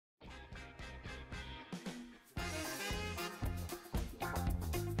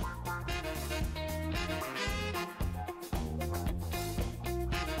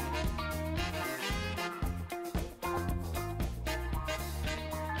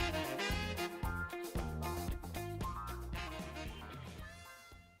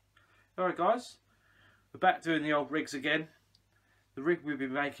Alright guys, we're back doing the old rigs again. The rig we'll be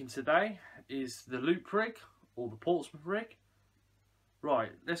making today is the loop rig or the Portsmouth rig.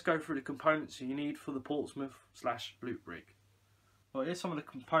 Right, let's go through the components you need for the Portsmouth / loop rig. Right, here's some of the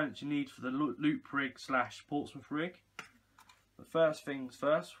components you need for the loop rig / Portsmouth rig. But first things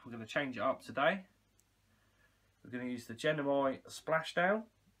first, we're going to change it up today. We're going to use the Genomai splashdown.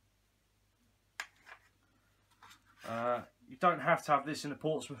 You don't have to have this in a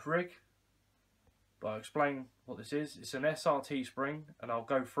Portsmouth rig, but I'll explain what this is. It's an SRT spring, and I'll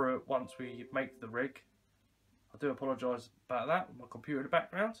go through it once we make the rig. I do apologise about that, with my computer in the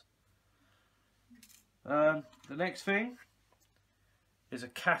background. The next thing is a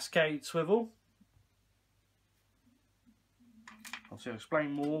cascade swivel. Obviously I'll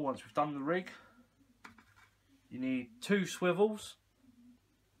explain more once we've done the rig. You need 2 swivels.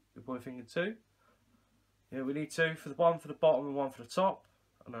 You're probably thinking 2. Yeah, we need 2, for the one for the bottom and one for the top,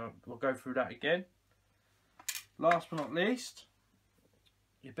 and we'll go through that again. Last but not least,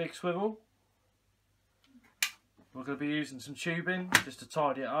 your big swivel. We're going to be using some tubing just to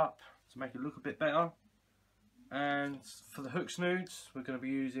tidy it up, to make it look a bit better. And for the hook snoods, we're going to be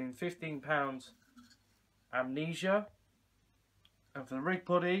using £15 Amnesia. And for the rig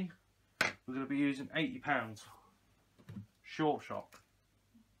body, we're going to be using £80 Short Shock.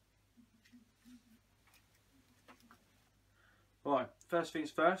 Right, first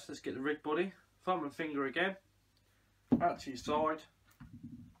things first, let's get the rig body. Thumb and finger again, out to your side,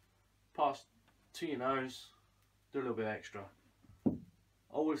 pass to your nose, do a little bit extra. I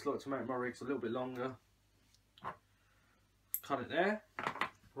always like to make my rigs a little bit longer. Cut it there.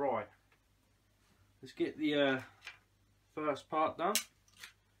 Right, let's get the first part done.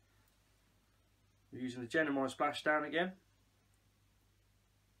 We're using the Genomai splashdown again.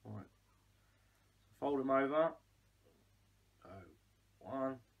 Right, fold them over.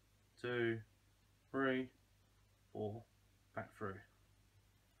 1, 2, 3, 4, back through.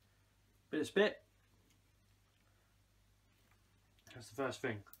 Bit of spit. That's the first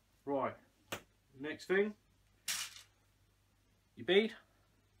thing. Right, next thing, your bead.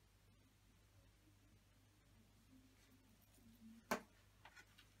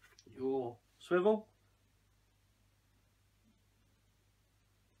 Your swivel.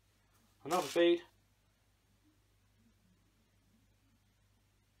 Another bead.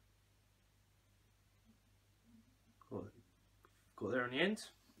 Got there on the end.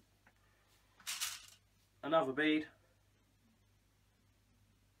 Another bead.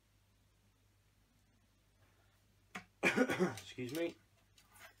 Excuse me.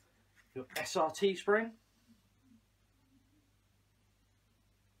 Your SRT spring.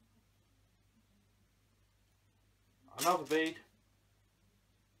 Another bead.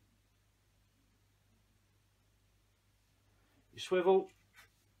 Your swivel.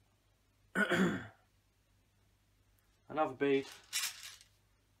 Another bead.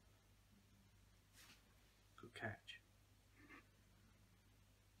 Good catch.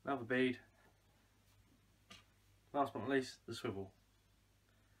 Another bead. Last but not least, the swivel.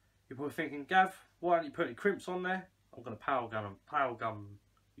 You're probably thinking, Gav, why don't you put any crimps on there? I'm going to power gun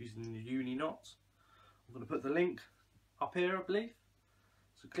using the uni knots. I'm going to put the link up here, I believe.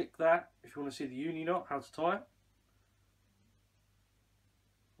 So click that if you want to see the uni knot, how to tie it.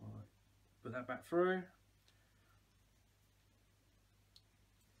 Right, put that back through.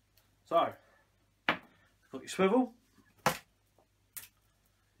 So, you've got your swivel,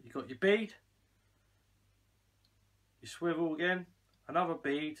 you've got your bead, your swivel again, another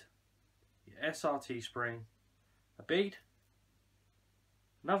bead, your SRT spring, a bead,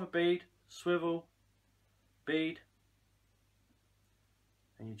 another bead, swivel, bead,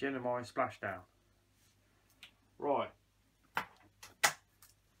 and your Genomai splashdown. Right.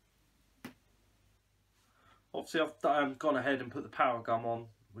 Obviously I've gone ahead and put the power gum on,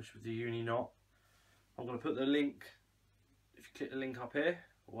 which was the uni knot. I'm going to put the link, if you click the link up here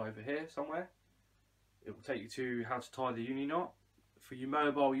or over here somewhere, it will take you to how to tie the uni knot. For you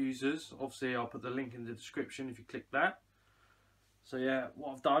mobile users, obviously I'll put the link in the description if you click that. So yeah,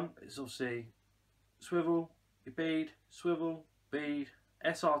 what I've done is obviously swivel, your bead, swivel, bead,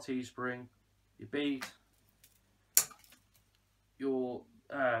 SRT spring, your bead, your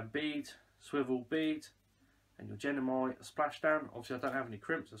bead, swivel, bead, and your Genomai splashdown. Obviously I don't have any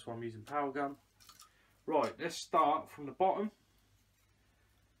crimps, that's why I'm using power gun. Right, let's start from the bottom.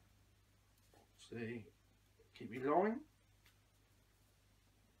 See, keep me line.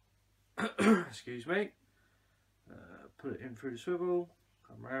 Excuse me. Put it in through the swivel,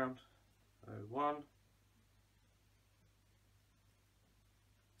 come round. So 1,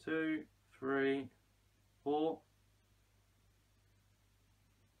 2, 3, 4,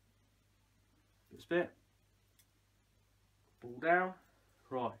 this bit, pull down,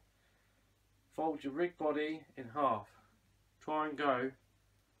 right, fold your rig body in half, try and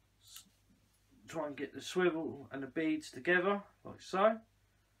get the swivel and the beads together like so,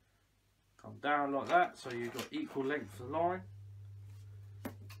 come down like that so you've got equal length of line.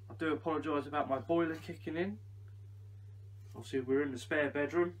 I do apologise about my boiler kicking in, obviously we're in the spare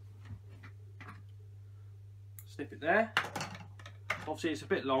bedroom. Snip it there. Obviously it's a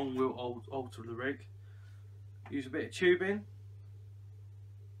bit long, we'll alter the rig. Use a bit of tubing,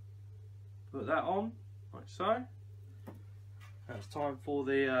 put that on like so. Now it's time for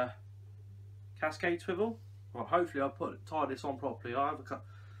the cascade swivel. Well, hopefully I'll tie this on properly.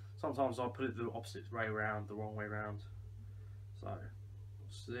 Sometimes I put it the opposite way around, the wrong way around. So we'll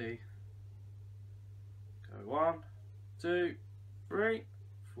see. Go 1, 2, 3,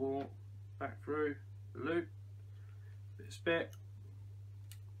 4, back through the loop, bit of spit,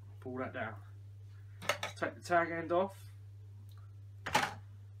 pull that down. Take the tag end off,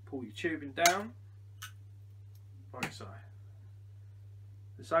 pull your tubing down, like so.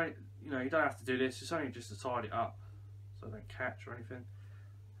 It's only, you know, you don't have to do this, it's only just to tidy it up so it don't catch or anything.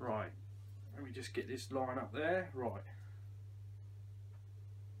 Right, let me just get this line up there. Right,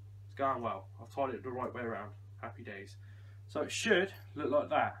 it's going well. I've tied it the right way around. Happy days. So it should look like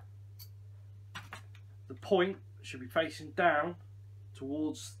that. The point should be facing down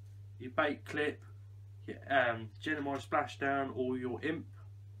towards your bait clip, your Genuine Splashdown or your imp.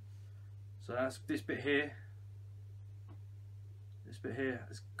 So that's this bit here. This bit here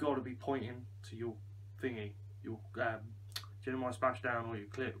has got to be pointing to your thingy, your Genuine Splashdown or your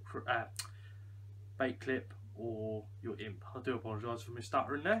clip, bait clip or your imp. I do apologise for my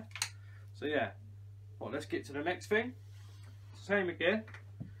stuttering there. So yeah, well, let's get to the next thing. Same again,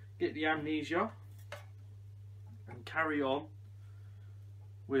 get the amnesia and carry on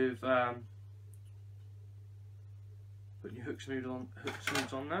with putting your hook snoods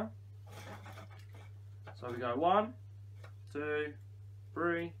on now. So we go 1, 2,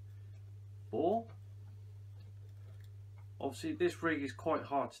 3, 4. Obviously this rig is quite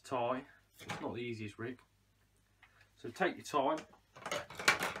hard to tie. It's not the easiest rig. So take your time.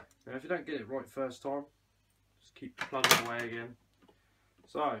 Now if you don't get it right first time, just keep plugging away again.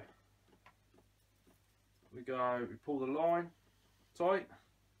 So we pull the line tight,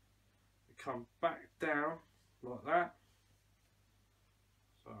 we come back down like that.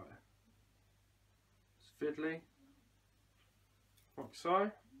 So it's fiddly, like so.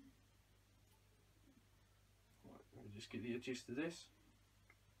 Right, let me just get the gist of this.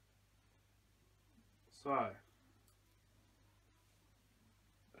 So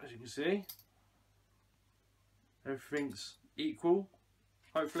as you can see, everything's equal,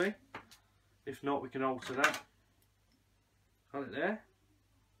 hopefully. If not, we can alter that. Got it there.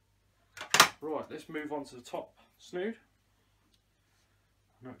 Right, let's move on to the top snood.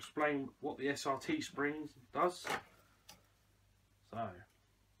 And I'll explain what the SRT spring does. So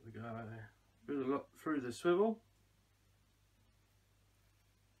we go through the swivel.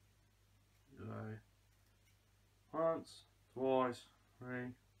 Go once, twice,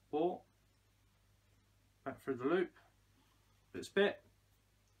 3, 4. Back through the loop. Bit of spit.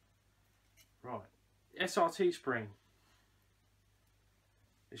 Right, SRT spring.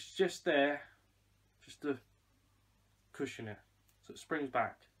 It's just there, just to cushion it, so it springs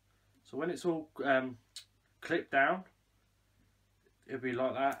back. So when it's all clipped down, it'll be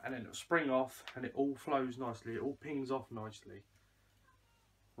like that, and then it'll spring off, and it all flows nicely. It all pings off nicely.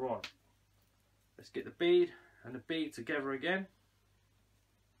 Right, let's get the bead and the bead together again.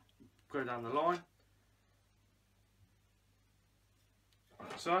 Go down the line,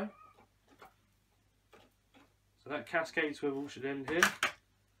 like so. So that cascade swivel should end here.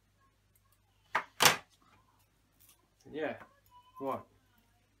 And yeah, right.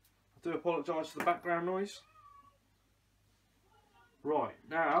 I do apologise for the background noise. Right,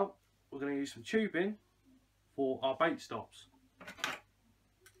 now we're going to use some tubing for our bait stops.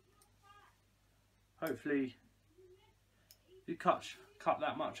 Hopefully, if you cut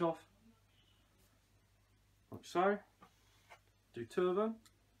that much off, like so. Do 2 of them.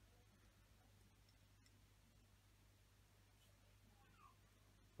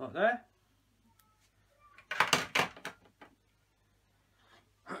 Like there.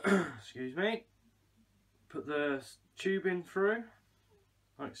 Excuse me. Put the tubing through,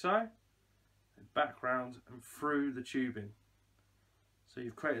 like so, and back round and through the tubing. So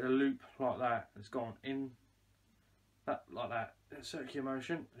you've created a loop like that. It's gone in that like that in circular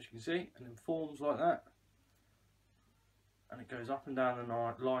motion, as you can see, and then forms like that, and it goes up and down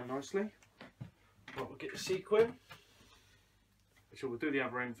the line nicely. Right, we'll get the sequin. Actually, we'll do the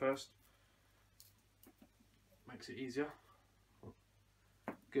other end first. makes it easier.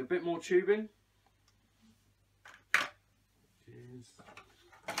 Get a bit more tubing.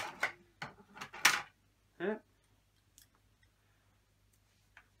 Yeah.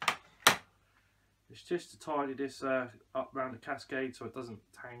 It's just to tidy this up around the cascade so it doesn't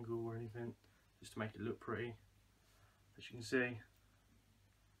tangle or anything, just to make it look pretty, as you can see.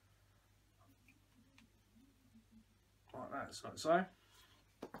 Like that, like so.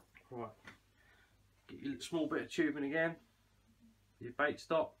 Right, get your small bit of tubing again, your bait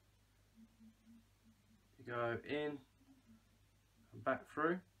stop. You go in and back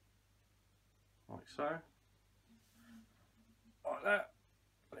through, like so. Like that,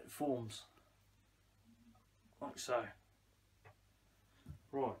 and it forms. Like so.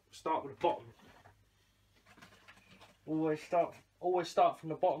 Right, start with the bottom. Always start from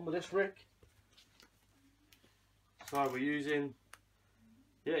the bottom of this rig. So we're using,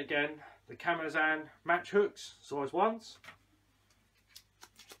 yet again, the Kamazan match hooks, size 1s.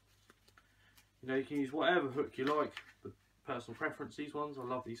 You know, you can use whatever hook you like, but personal preference, these ones, I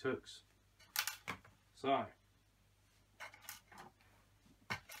love these hooks. So,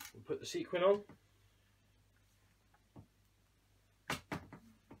 we'll put the sequin on.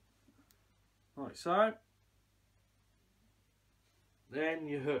 Like so. Then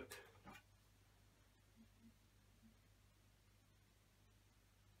your hook.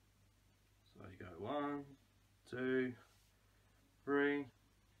 So you go 1, 2, 3,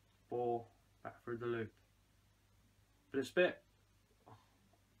 4, back through the loop. Bit of spit.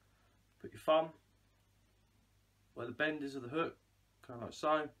 Put your thumb where the bend is of the hook, kind of like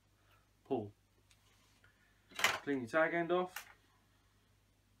so. Pull. Clean your tag end off.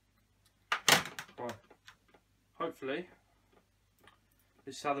 Right. Hopefully,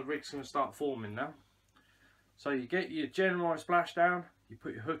 this is how the rig's going to start forming now. So you get your general splash down, you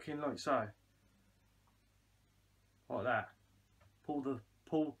put your hook in like so. Like that. Pull the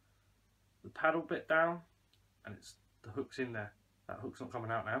paddle bit down and the hook's in there. That hook's not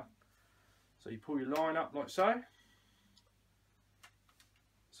coming out now. So you pull your line up like so.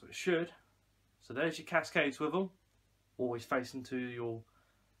 So it should. So there's your cascade swivel, always facing to your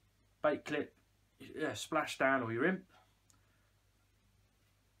bait clip, splash down or your imp.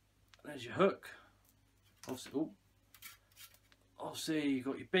 There's your hook. Obviously you've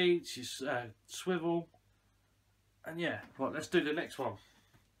got your beads, your swivel, and yeah, right, let's do the next one.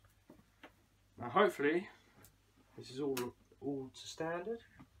 Now hopefully this is all to standard.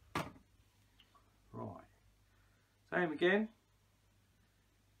 Right, same again,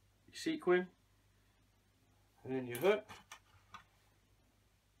 your sequin, and then your hook.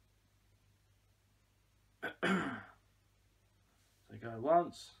 So go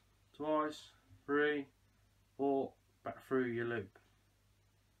once, twice, 3, 4, back through your loop.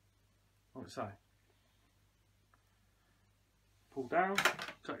 Like so. Pull down,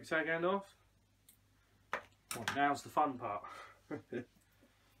 cut your tag end off. Right, now's the fun part.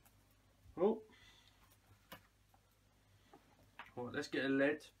 Oh. Right, let's get a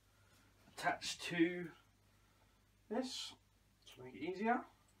lead attached to this to make it easier.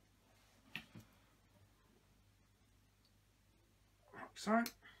 Like so.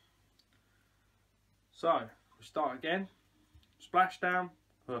 So we start again. Splash down,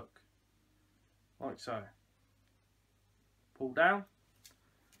 hook. Like so. Pull down,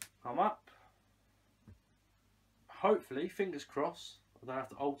 come up. Hopefully, fingers crossed, I don't have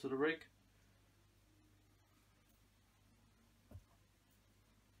to alter the rig.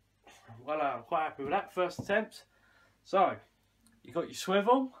 Well, I'm quite happy with that first attempt. So, you got your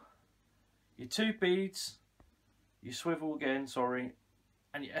swivel, your 2 beads, your swivel again, sorry,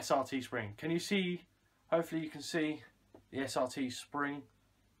 and your SRT spring. Can you see, hopefully you can see the SRT spring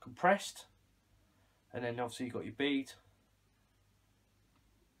compressed. And then obviously you've got your bead.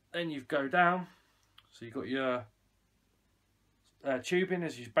 Then you go down, so you've got your tubing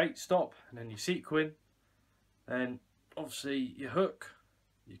as your bait stop, and then your sequin. Then obviously your hook,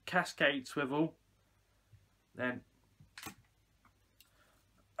 your cascade swivel. Then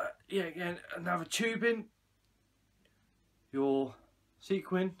yeah, again another tubing, your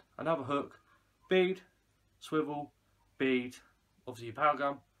sequin, another hook, bead, swivel, bead, obviously your power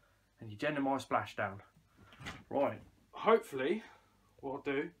gun, and your Genomai splashdown. Right, hopefully what I'll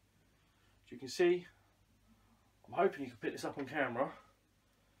do, as you can see, I'm hoping you can pick this up on camera.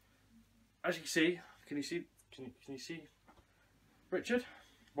 As you can see, can you see Richard?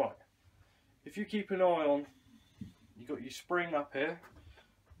 Right, if you keep an eye on, you've got your spring up here.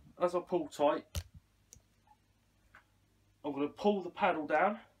 As I pull tight, I'm going to pull the paddle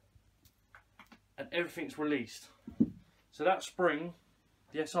down and everything's released. So that spring,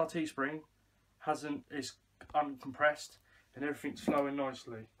 the SRT spring, is uncompressed and everything's flowing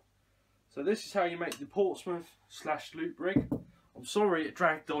nicely. So this is how you make the Portsmouth / loop rig. I'm sorry it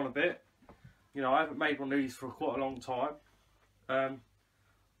dragged on a bit. You know, I haven't made one of these for quite a long time.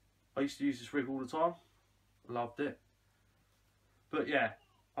 I used to use this rig all the time. Loved it. But yeah,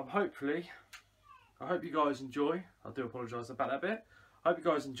 I hope you guys enjoy. I do apologise about that bit. I hope you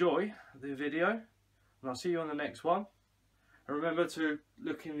guys enjoy the video, and I'll see you on the next one. And remember to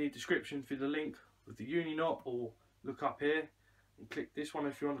look in the description for the link with the uni knot, or look up here and click this one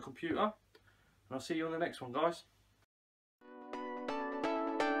if you're on the computer. And I'll see you on the next one, guys.